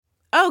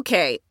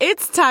Okay,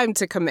 it's time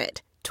to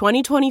commit.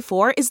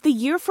 2024 is the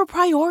year for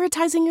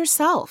prioritizing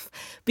yourself.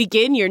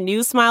 Begin your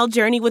new smile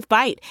journey with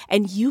Byte,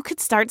 and you could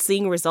start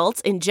seeing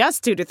results in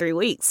just 2 to 3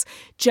 weeks.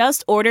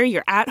 Just order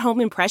your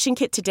at-home impression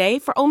kit today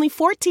for only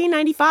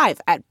 $14.95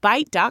 at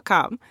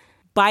Byte.com.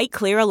 Byte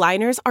Clear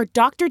aligners are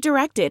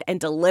doctor-directed and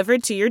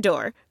delivered to your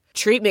door.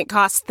 Treatment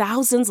costs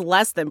thousands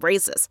less than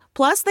braces.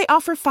 Plus, they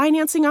offer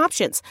financing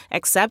options,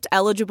 accept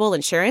eligible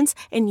insurance,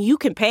 and you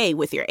can pay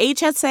with your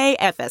HSA,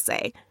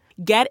 FSA.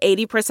 Get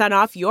 80%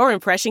 off your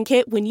impression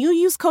kit when you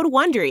use code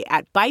WONDERY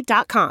at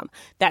Byte.com.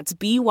 That's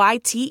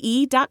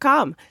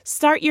BYTE.com.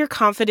 Start your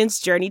confidence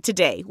journey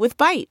today with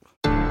Byte.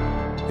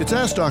 It's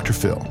Ask Dr.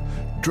 Phil.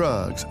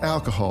 Drugs,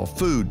 alcohol,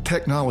 food,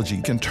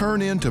 technology can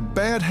turn into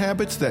bad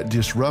habits that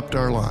disrupt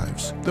our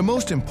lives. The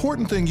most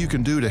important thing you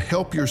can do to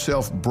help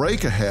yourself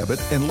break a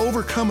habit and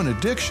overcome an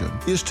addiction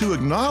is to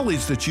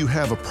acknowledge that you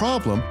have a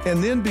problem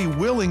and then be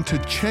willing to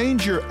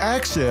change your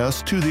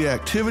access to the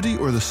activity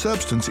or the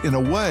substance in a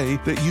way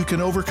that you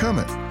can overcome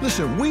it.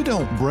 Listen, we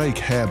don't break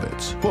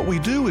habits. What we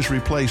do is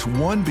replace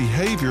one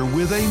behavior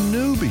with a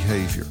new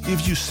behavior.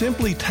 If you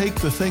simply take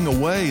the thing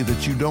away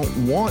that you don't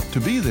want to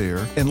be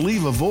there and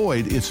leave a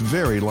void, it's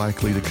very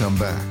likely to come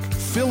back.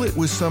 Fill it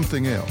with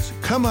something else.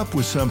 Come up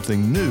with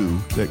something new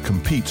that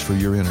competes for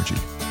your energy.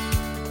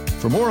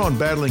 For more on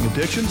battling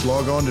addictions,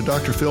 log on to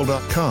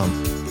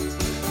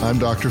drphil.com. I'm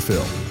Dr.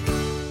 Phil.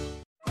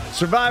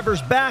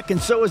 Survivor's back,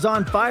 and so is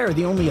On Fire,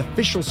 the only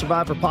official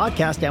Survivor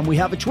podcast, and we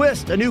have a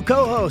twist, a new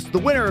co-host, the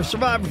winner of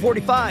Survivor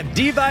 45,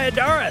 Dee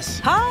Valladares.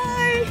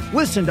 Hi!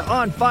 Listen to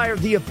On Fire,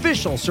 the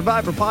official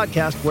Survivor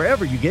podcast,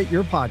 wherever you get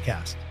your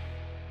podcast.